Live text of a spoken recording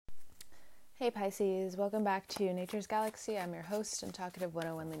Hey Pisces, welcome back to Nature's Galaxy. I'm your host and talkative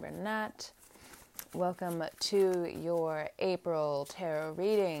 101 Libra Nat. Welcome to your April tarot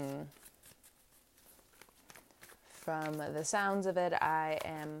reading. From the sounds of it, I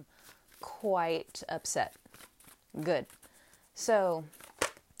am quite upset. Good. So,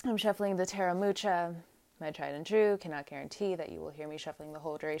 I'm shuffling the Tarot Mucha, my tried and true. Cannot guarantee that you will hear me shuffling the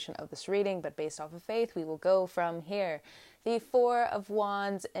whole duration of this reading, but based off of faith, we will go from here. The Four of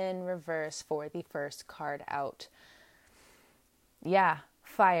Wands in reverse for the first card out. Yeah,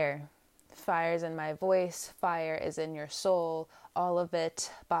 fire. Fire's in my voice. Fire is in your soul. All of it.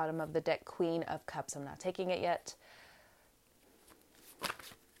 Bottom of the deck, Queen of Cups. I'm not taking it yet.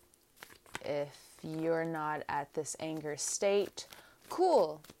 If you're not at this anger state,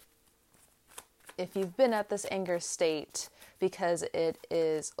 cool. If you've been at this anger state because it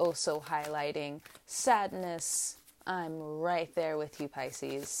is also highlighting sadness, I'm right there with you,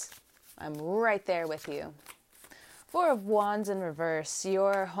 Pisces. I'm right there with you. Four of Wands in reverse.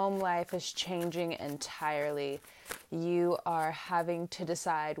 Your home life is changing entirely. You are having to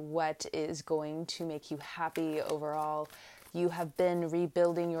decide what is going to make you happy overall. You have been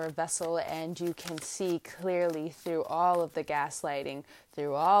rebuilding your vessel and you can see clearly through all of the gaslighting,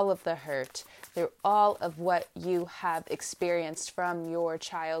 through all of the hurt, through all of what you have experienced from your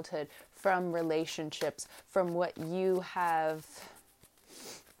childhood, from relationships, from what you have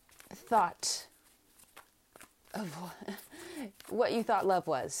thought of what you thought love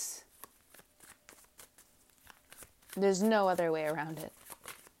was. There's no other way around it.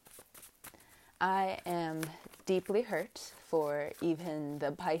 I am deeply hurt for even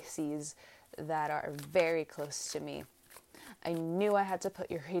the Pisces that are very close to me. I knew I had to put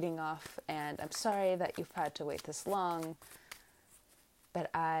your reading off, and I'm sorry that you've had to wait this long. But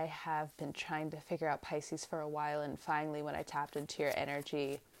I have been trying to figure out Pisces for a while, and finally when I tapped into your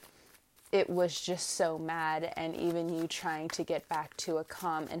energy, it was just so mad, and even you trying to get back to a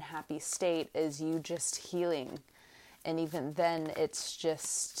calm and happy state is you just healing. And even then, it's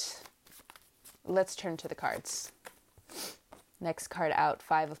just, let's turn to the cards. Next card out,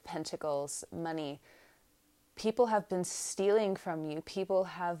 Five of Pentacles, money. People have been stealing from you. People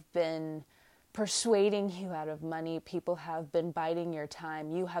have been persuading you out of money. People have been biding your time.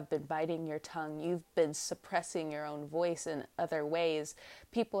 You have been biting your tongue. You've been suppressing your own voice in other ways.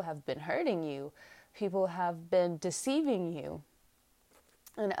 People have been hurting you. People have been deceiving you.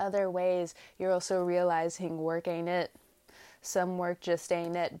 In other ways, you're also realizing work ain't it. Some work just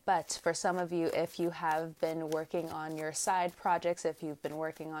ain't it. But for some of you, if you have been working on your side projects, if you've been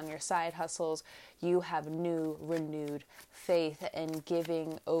working on your side hustles, you have new, renewed faith in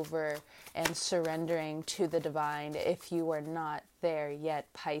giving over and surrendering to the divine. If you are not there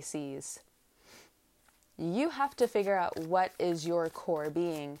yet, Pisces, you have to figure out what is your core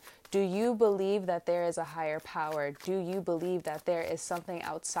being. Do you believe that there is a higher power? Do you believe that there is something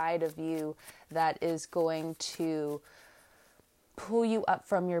outside of you that is going to pull you up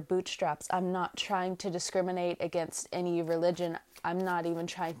from your bootstraps? I'm not trying to discriminate against any religion. I'm not even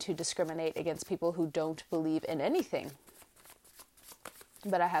trying to discriminate against people who don't believe in anything.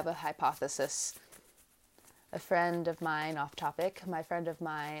 But I have a hypothesis. A friend of mine, off topic, my friend of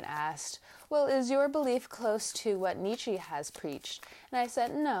mine asked, well, is your belief close to what Nietzsche has preached? And I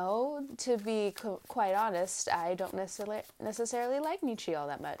said, no, to be quite honest, I don't necessarily like Nietzsche all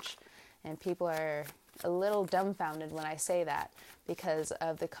that much. And people are a little dumbfounded when I say that because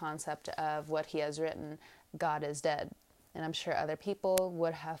of the concept of what he has written, God is dead. And I'm sure other people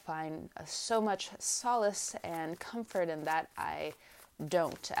would have find so much solace and comfort in that. I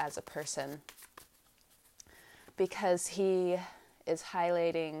don't as a person, because he is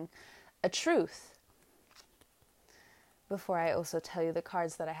highlighting a truth. Before I also tell you the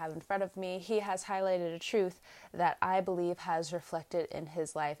cards that I have in front of me, he has highlighted a truth that I believe has reflected in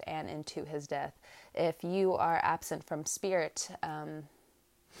his life and into his death. If you are absent from spirit,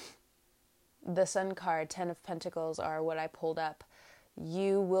 the Sun card, Ten of Pentacles, are what I pulled up.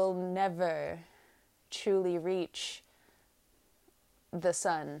 You will never truly reach the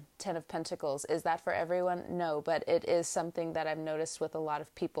Sun, Ten of Pentacles. Is that for everyone? No, but it is something that I've noticed with a lot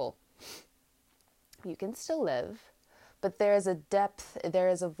of people. You can still live, but there is a depth, there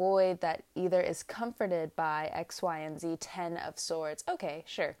is a void that either is comforted by X, Y, and Z. Ten of Swords. Okay,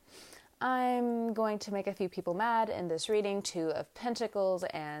 sure. I'm going to make a few people mad in this reading. Two of Pentacles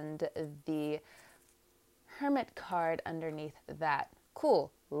and the Hermit card underneath that.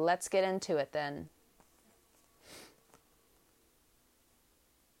 Cool. Let's get into it then.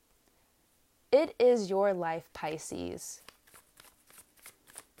 It is your life, Pisces.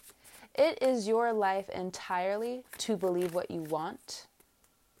 It is your life entirely to believe what you want,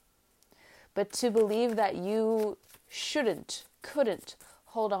 But to believe that you couldn't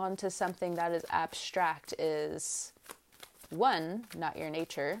hold on to something that is abstract is, one, not your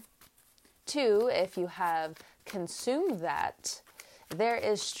nature. Two, if you have consumed that, there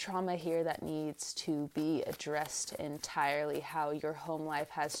is trauma here that needs to be addressed entirely, how your home life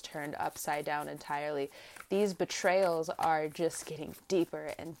has turned upside down entirely. These betrayals are just getting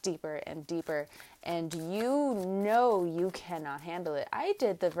deeper and deeper and deeper, and you know you cannot handle it. I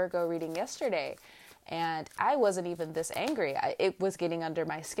did the Virgo reading yesterday, and I wasn't even this angry. It was getting under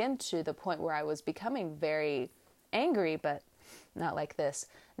my skin to the point where I was becoming very angry, but not like this.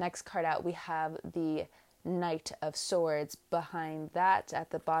 Next card out, we have the Knight of Swords. Behind that,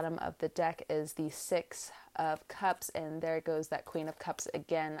 at the bottom of the deck, is the Six of Cups, and there goes that Queen of Cups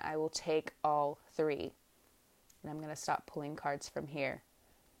again. I will take all three, and I'm going to stop pulling cards from here.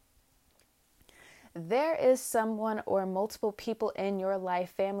 There is someone or multiple people in your life,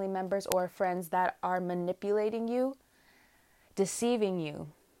 family members or friends, that are manipulating you, deceiving you,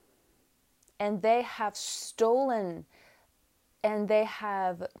 and they have stolen and they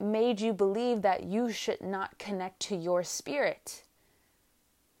have made you believe that you should not connect to your spirit.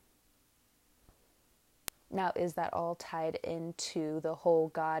 Now, is that all tied into the whole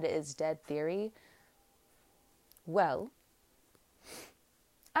God is dead theory? Well,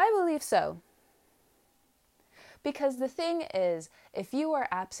 I believe so. Because the thing is, if you are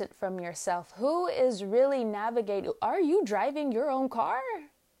absent from yourself, who is really navigating? Are you driving your own car?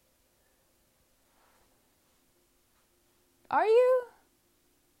 Are you?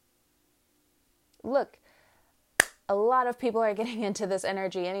 Look, a lot of people are getting into this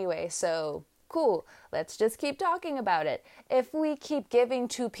energy anyway, so cool. Let's just keep talking about it. If we keep giving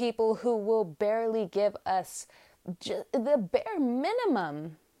to people who will barely give us the bare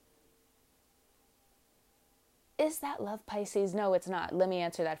minimum, is that love, Pisces? No, it's not. Let me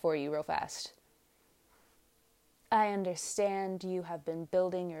answer that for you real fast. I understand you have been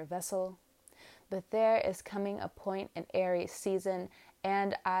building your vessel, but there is coming a point in Aries season,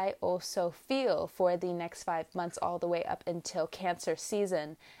 and I also feel for the next 5 months all the way up until Cancer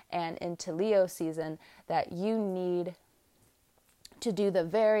season and into Leo season that you need to do the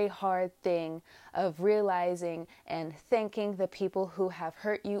very hard thing of realizing and thanking the people who have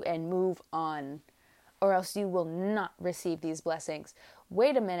hurt you and move on, or else you will not receive these blessings.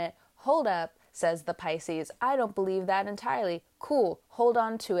 Wait a minute, hold up, says the Pisces. I don't believe that entirely. Cool, hold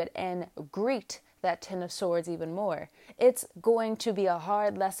on to it and greet that Ten of Swords even more. It's going to be a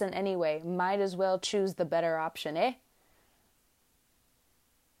hard lesson anyway. Might as well choose the better option, eh?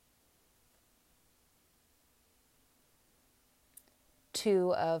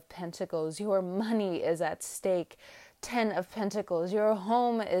 Two of Pentacles, your money is at stake. 10 of Pentacles, your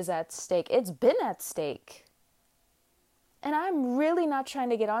home is at stake. It's been at stake. And I'm really not trying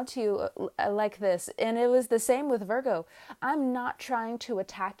to get onto you like this. And it was the same with Virgo. I'm not trying to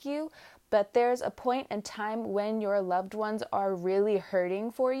attack you, but there's a point in time when your loved ones are really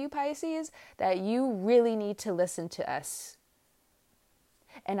hurting for you, Pisces, that you really need to listen to us.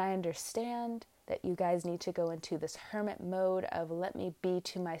 And I understand that you guys need to go into this hermit mode of let me be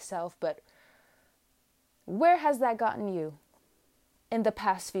to myself, but where has that gotten you in the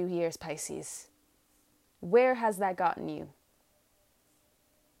past few years, Pisces? Where has that gotten you?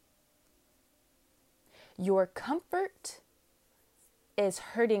 Your comfort is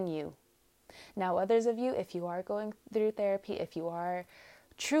hurting you. Now, others of you, if you are going through therapy, if you are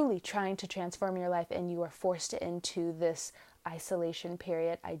truly trying to transform your life and you are forced into this isolation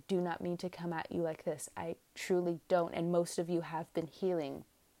period, I do not mean to come at you like this. I truly don't. And most of you have been healing.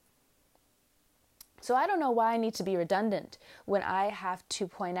 So I don't know why I need to be redundant when I have to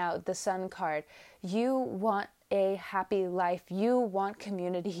point out the Sun card. You want a happy life. You want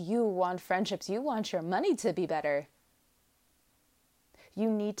community. You want friendships. You want your money to be better.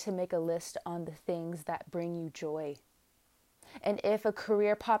 You need to make a list on the things that bring you joy. And if a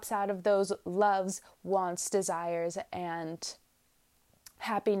career pops out of those loves, wants, desires, and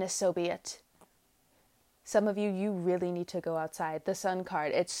happiness, so be it. Some of you, you really need to go outside. The Sun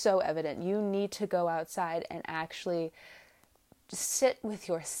card, it's so evident. You need to go outside and actually sit with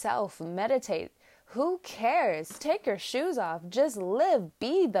yourself, meditate. Who cares? Take your shoes off. Just live.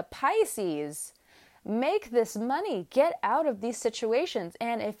 Be the Pisces. Make this money. Get out of these situations.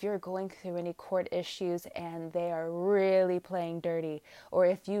 And if you're going through any court issues and they are really playing dirty, or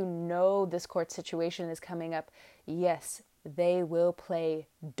if you know this court situation is coming up, yes, they will play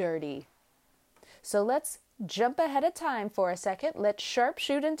dirty. So let's jump ahead of time for a second. Let's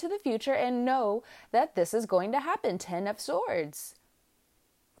sharpshoot into the future and know that this is going to happen. 10 of Swords.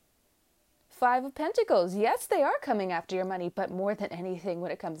 Five of Pentacles. Yes, they are coming after your money, but more than anything, when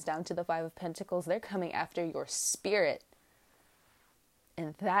it comes down to the Five of Pentacles, they're coming after your spirit.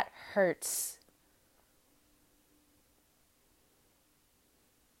 And that hurts.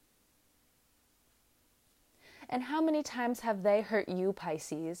 And how many times have they hurt you,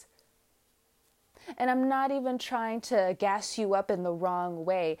 Pisces? And I'm not even trying to gas you up in the wrong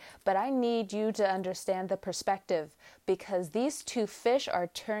way, but I need you to understand the perspective, because these two fish are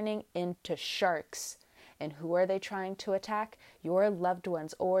turning into sharks. And who are they trying to attack? Your loved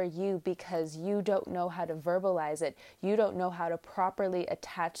ones or you, because you don't know how to verbalize it. You don't know how to properly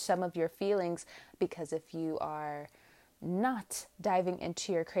attach some of your feelings, because if you are not diving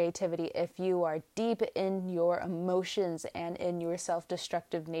into your creativity, if you are deep in your emotions and in your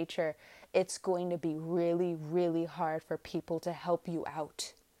self-destructive nature, it's going to be really, really hard for people to help you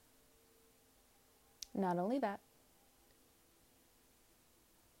out. Not only that,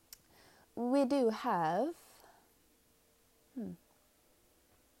 we do have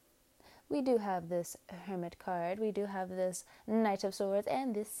this Hermit card, we do have this Knight of Swords,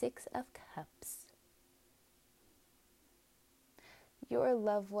 and this Six of Cups. Your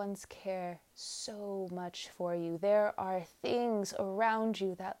loved ones care so much for you. There are things around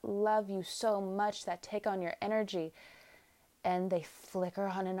you that love you so much, that take on your energy, and they flicker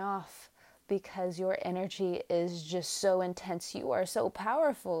on and off because your energy is just so intense. You are so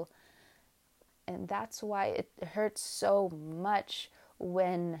powerful. And that's why it hurts so much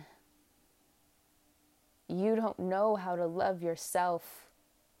when you don't know how to love yourself.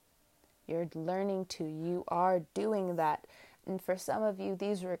 You're learning to. You are doing that. And for some of you,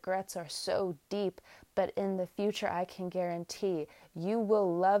 these regrets are so deep, but in the future, I can guarantee you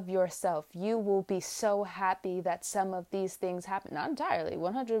will love yourself. You will be so happy that some of these things happen. Not entirely,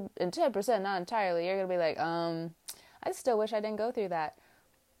 110%, not entirely. You're going to be like, I still wish I didn't go through that.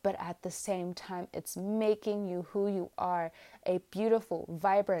 But at the same time, it's making you who you are, a beautiful,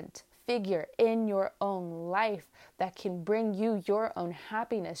 vibrant figure in your own life that can bring you your own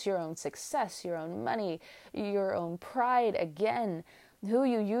happiness, your own success, your own money, your own pride again, who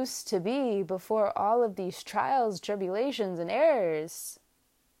you used to be before all of these trials, tribulations, and errors.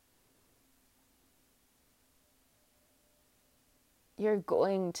 You're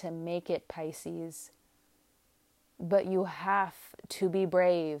going to make it, Pisces, but you have to be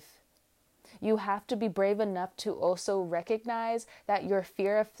brave. You have to be brave enough to also recognize that your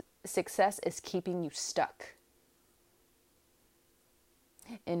fear of success is keeping you stuck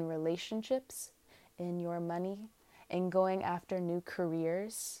in relationships, in your money, in going after new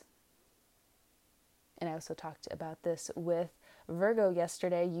careers. And I also talked about this with Virgo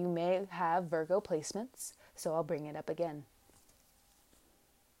yesterday. You may have Virgo placements, so I'll bring it up again.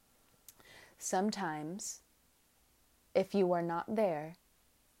 Sometimes, if you are not there,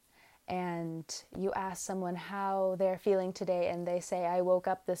 and you ask someone how they're feeling today, and they say, I woke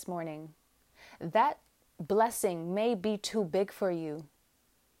up this morning, that blessing may be too big for you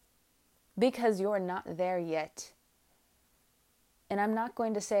because you're not there yet. And I'm not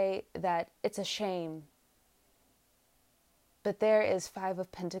going to say that it's a shame, but there is Five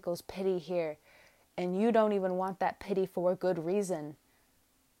of Pentacles pity here, and you don't even want that pity for a good reason.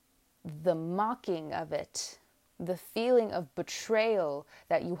 The mocking of it, the feeling of betrayal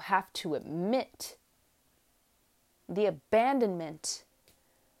that you have to admit, the abandonment.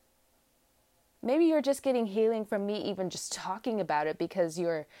 Maybe you're just getting healing from me even just talking about it, because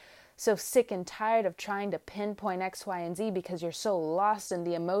you're so sick and tired of trying to pinpoint X, Y, and Z, because you're so lost in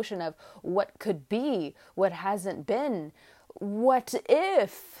the emotion of what could be, what hasn't been, what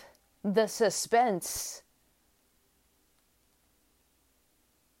if, the suspense.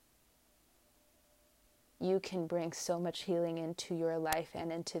 You can bring so much healing into your life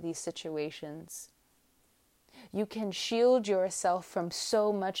and into these situations. You can shield yourself from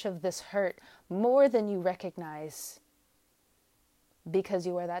so much of this hurt, more than you recognize, because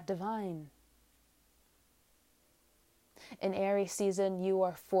you are that divine. In Aries season, you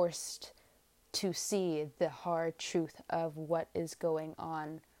are forced to see the hard truth of what is going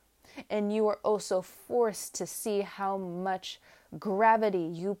on. And you are also forced to see how much gravity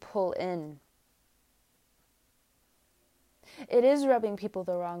you pull in. It is rubbing people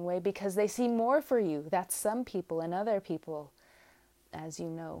the wrong way because they see more for you. That's some people, and other people, as you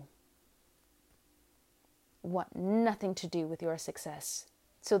know, want nothing to do with your success.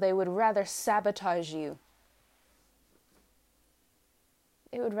 So they would rather sabotage you.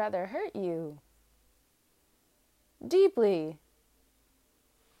 They would rather hurt you deeply.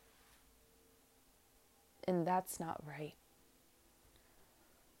 And that's not right.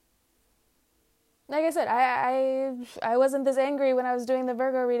 like I said, I wasn't this angry when I was doing the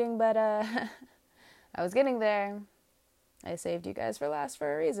Virgo reading, but I was getting there. I saved you guys for last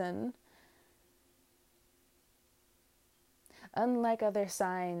for a reason. Unlike other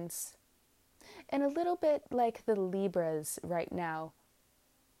signs, and a little bit like the Libras right now,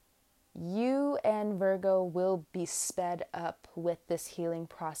 you and Virgo will be sped up with this healing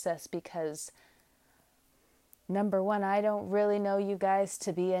process because, number one, I don't really know you guys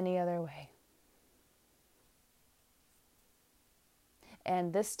to be any other way.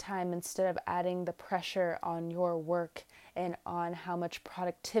 And this time, instead of adding the pressure on your work and on how much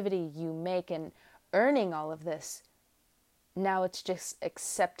productivity you make and earning all of this, now it's just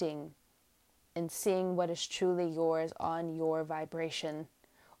accepting and seeing what is truly yours on your vibration,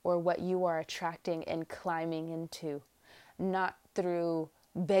 or what you are attracting and climbing into, not through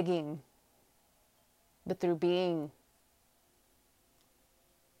begging, but through being,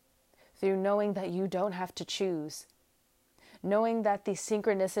 through knowing that you don't have to choose, knowing that the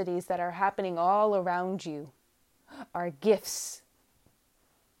synchronicities that are happening all around you are gifts.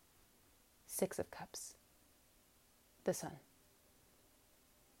 Six of Cups, the Sun.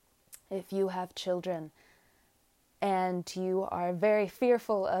 If you have children and you are very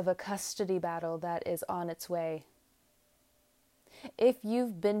fearful of a custody battle that is on its way, if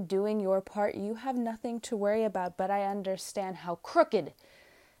you've been doing your part, you have nothing to worry about, but I understand how crooked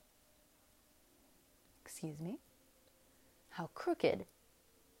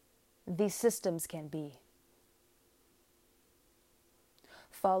these systems can be.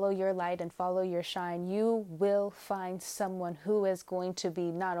 Follow your light and follow your shine. You will find someone who is going to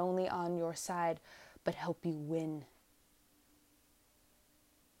be not only on your side, but help you win.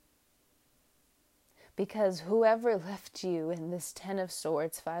 Because whoever left you in this Ten of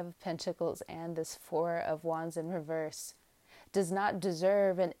Swords, Five of Pentacles, and this Four of Wands in reverse does not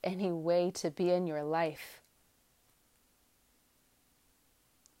deserve in any way to be in your life,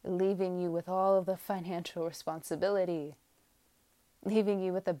 leaving you with all of the financial responsibility, leaving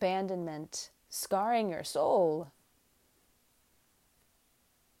you with abandonment, scarring your soul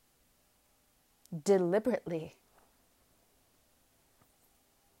deliberately.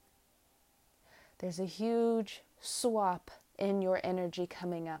 There's a huge swap in your energy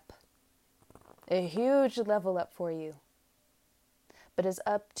coming up, a huge level up for you. But it's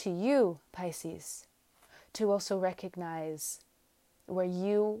up to you, Pisces, to also recognize where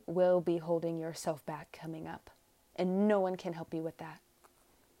you will be holding yourself back coming up. And no one can help you with that.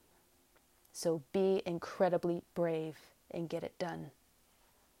 So be incredibly brave and get it done.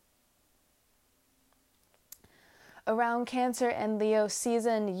 Around Cancer and Leo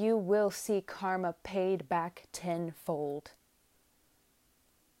season, you will see karma paid back tenfold.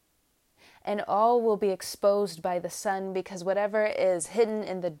 And all will be exposed by the sun, because whatever is hidden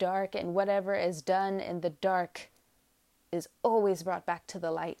in the dark and whatever is done in the dark is always brought back to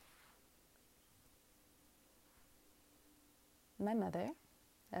the light. My mother,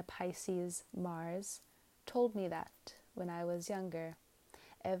 a Pisces Mars, told me that when I was younger.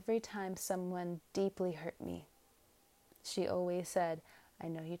 Every time someone deeply hurt me, she always said, I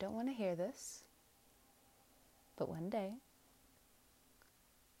know you don't want to hear this, but one day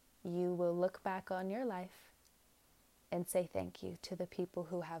you will look back on your life and say thank you to the people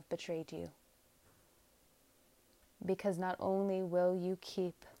who have betrayed you. Because not only will you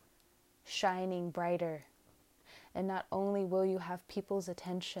keep shining brighter, and not only will you have people's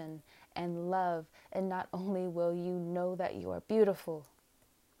attention and love, and not only will you know that you are beautiful,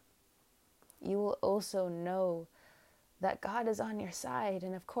 you will also know that God is on your side.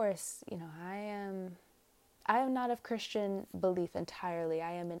 And of course, I am not of Christian belief entirely.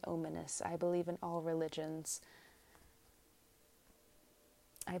 I am an ominous. I believe in all religions.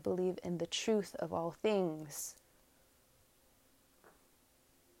 I believe in the truth of all things.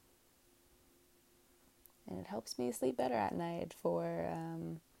 And it helps me sleep better at night for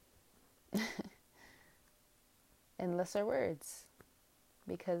in lesser words,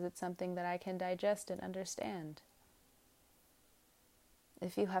 because it's something that I can digest and understand.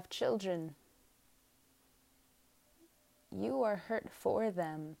 If you have children, you are hurt for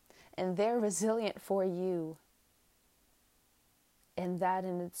them, and they're resilient for you. And that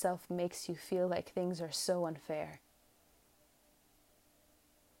in itself makes you feel like things are so unfair.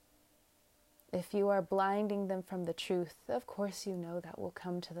 If you are blinding them from the truth, of course you know that will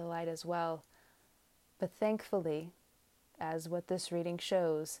come to the light as well. But thankfully, as what this reading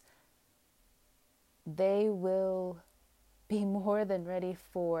shows, they will be more than ready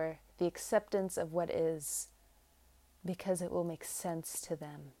for the acceptance of what is, because it will make sense to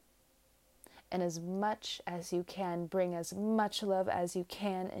them. And as much as you can, bring as much love as you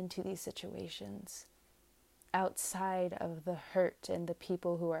can into these situations, outside of the hurt and the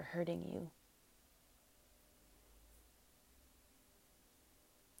people who are hurting you.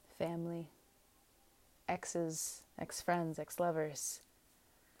 Family, exes, ex-friends, ex-lovers,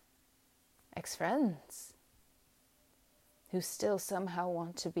 ex-friends who still somehow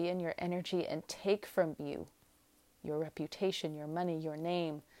want to be in your energy and take from you your reputation, your money, your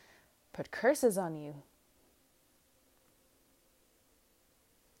name, put curses on you.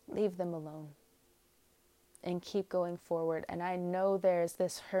 Leave them alone and keep going forward. And I know there's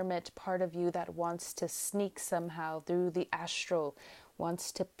this hermit part of you that wants to sneak somehow through the astral,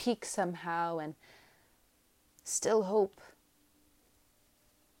 wants to peek somehow and still hope.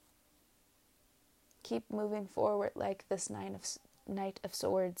 Keep moving forward like this Knight of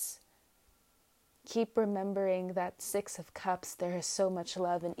Swords. Keep remembering that 6 of Cups. There is so much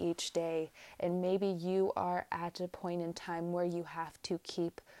love in each day. And maybe you are at a point in time where you have to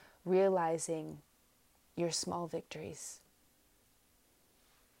keep realizing your small victories.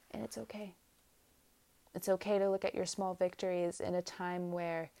 And it's okay. It's okay to look at your small victories in a time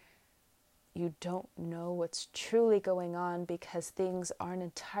where you don't know what's truly going on because things aren't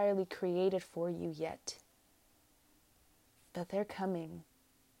entirely created for you yet. But they're coming.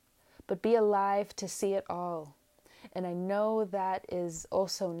 But be alive to see it all. And I know that is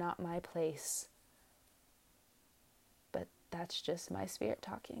also not my place. But that's just my spirit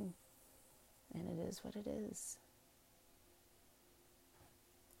talking. And it is what it is.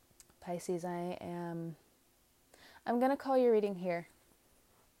 Pisces, I'm going to call your reading here.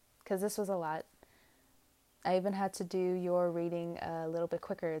 Because this was a lot. I even had to do your reading a little bit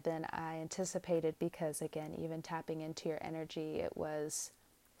quicker than I anticipated because, again, even tapping into your energy, it was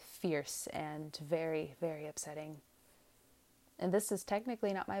fierce and very, very upsetting. And this is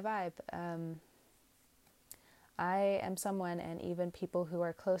technically not my vibe. I am someone, and even people who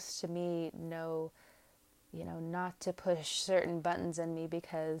are close to me know, not to push certain buttons in me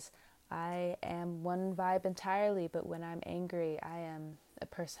because I am one vibe entirely. But when I'm angry, I am a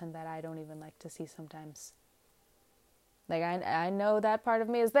person that I don't even like to see sometimes. Like, I know that part of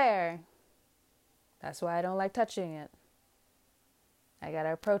me is there. That's why I don't like touching it. I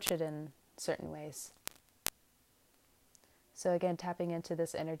gotta approach it in certain ways. So again, tapping into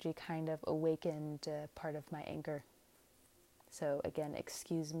this energy kind of awakened part of my anger. So again,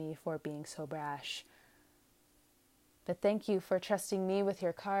 excuse me for being so brash. But thank you for trusting me with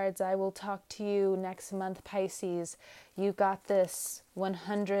your cards. I will talk to you next month, Pisces. You got this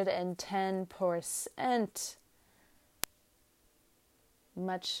 110%.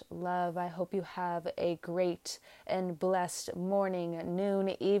 Much love. I hope you have a great and blessed morning,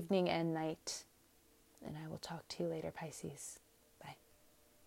 noon, evening, and night. And I will talk to you later, Pisces.